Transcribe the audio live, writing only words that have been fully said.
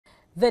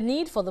The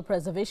need for the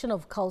preservation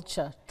of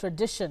culture,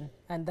 tradition,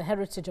 and the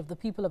heritage of the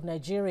people of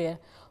Nigeria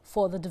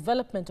for the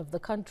development of the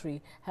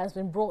country has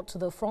been brought to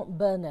the front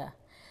burner.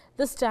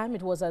 This time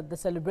it was at the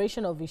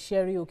celebration of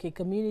Iseri Oke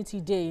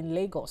Community Day in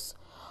Lagos.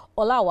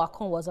 Ola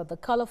Awakan was at the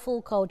colorful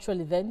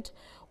cultural event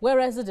where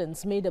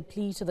residents made a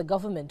plea to the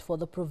government for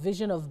the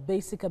provision of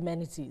basic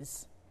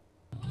amenities.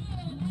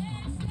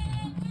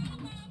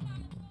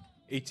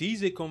 It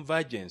is a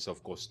convergence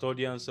of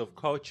custodians of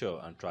culture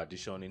and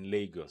tradition in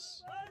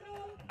Lagos.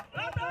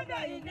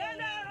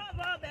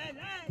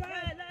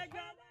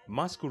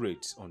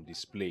 Masquerades on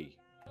display.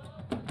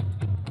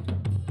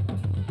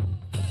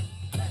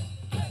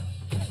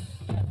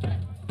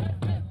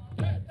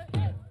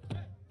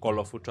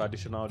 Colorful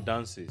traditional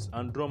dances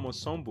and drum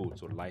ensemble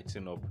to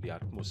lighten up the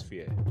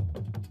atmosphere.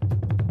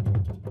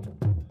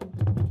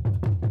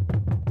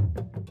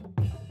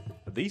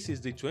 This is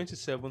the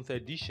 27th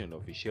edition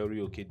of Iseri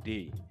Oke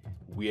Day,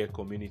 where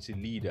community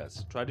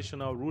leaders,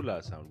 traditional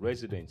rulers and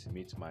residents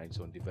meet minds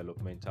on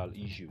developmental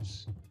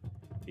issues.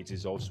 It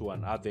is also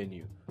an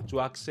avenue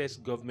to access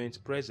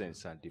government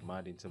presence and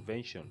demand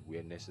intervention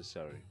where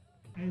necessary.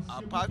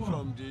 Apart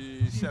from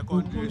the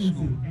secondary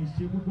school,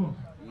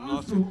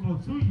 nothing.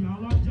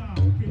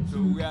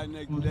 So we are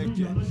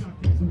neglected.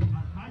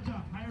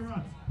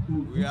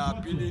 We are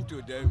appealing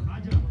to them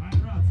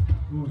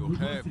to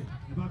help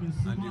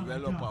and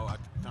develop our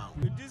town.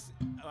 With this,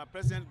 our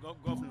present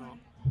governor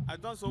has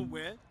done so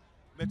well,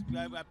 but we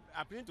are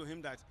appealing to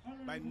him that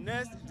by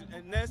next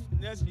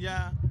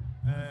year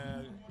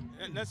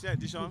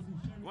edition,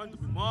 we want to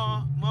be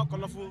more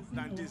colorful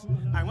than this.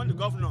 I want the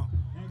governor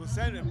to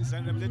send a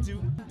representative.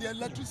 The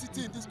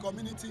electricity in this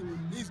community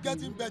is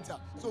getting better,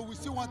 so we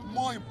still want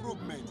more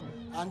improvement.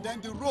 And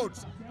then the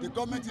roads, the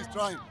government is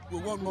trying, we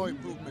want more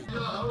improvement.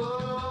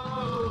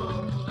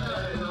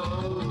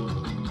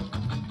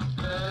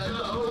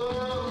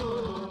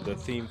 The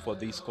theme for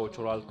this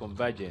cultural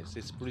convergence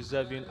is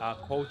preserving our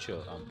culture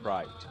and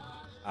pride.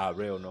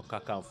 Iseri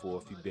Oke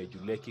of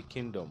Ibejuleki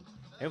Kingdom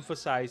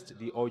emphasized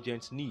the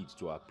urgent need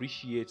to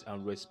appreciate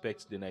and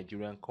respect the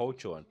Nigerian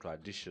culture and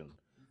tradition,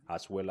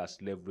 as well as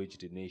leverage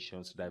the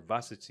nation's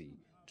diversity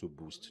to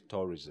boost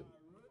tourism.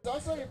 It's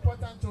also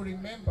important to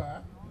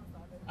remember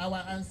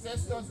our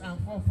ancestors and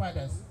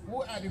forefathers,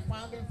 who are the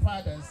founding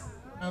fathers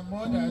and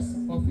mothers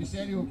of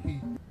Iseri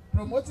Oke,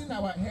 promoting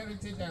our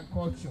heritage and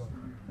culture,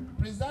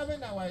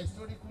 preserving our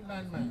historical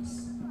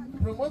landmarks,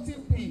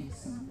 promoting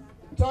peace,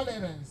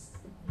 tolerance,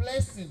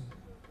 blessing,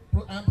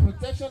 and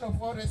protection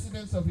of all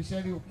residents of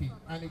Iseri Oke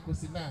and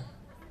Ekosiland,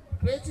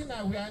 creating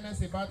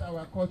awareness about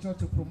our culture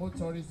to promote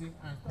tourism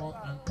and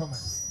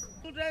commerce.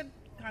 Children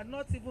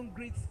cannot even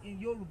greet in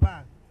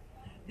Yoruba.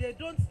 They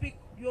don't speak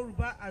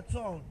Yoruba at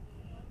all.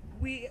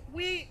 We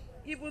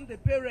even the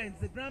parents,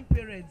 the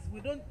grandparents,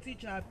 we don't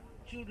teach our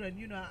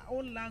children, our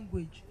own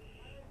language.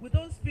 We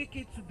don't speak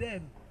it to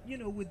them,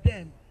 with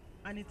them,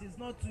 and it is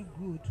not too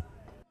good.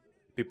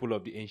 People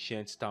of the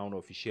ancient town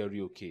of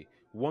Iseri Oke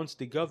want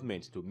the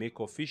government to make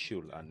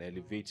official and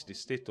elevate the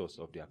status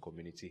of their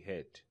community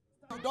head.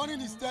 During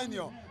his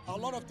tenure, a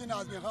lot of things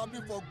has been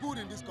happening for good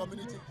in this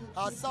community.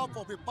 Has served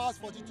for the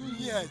past 42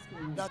 years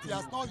that he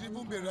has not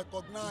even been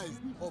recognized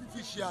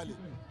officially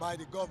by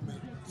the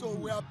government. So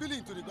we are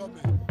appealing to the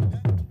government.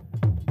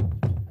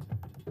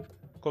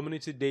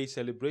 Community Day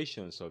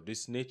celebrations of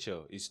this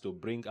nature is to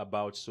bring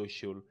about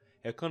social,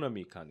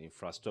 economic and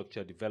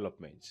infrastructure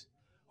development.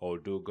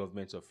 Although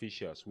government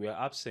officials were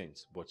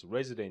absent, but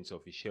residents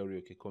of Iseri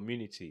Oke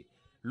community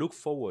look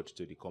forward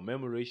to the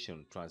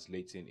commemoration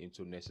translating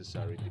into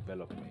necessary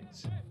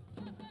developments.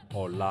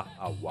 Ola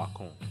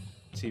Awakan,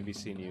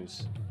 TVC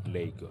News,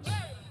 Lagos.